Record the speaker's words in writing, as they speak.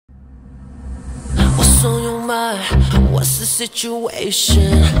What's on your mind? What's the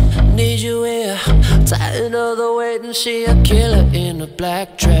situation? Need you here. Tired of the waiting. She a killer in a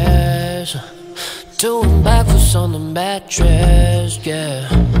black dress, doing backflips on the mattress, yeah.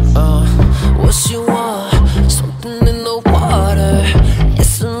 What you want? Something in the water.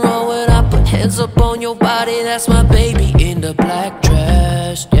 Yes, I'm wrong when I put hands up on your body. That's my baby in the black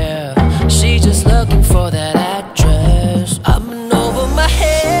dress, yeah. She just looking for that address. I've been over my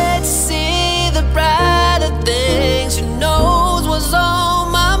head to see the brighter things. Who knows what's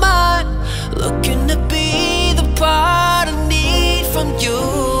on my mind? Looking to be the part I need from you.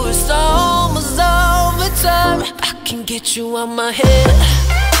 It's almost overtime. I can get you out my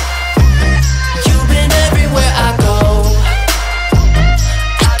head.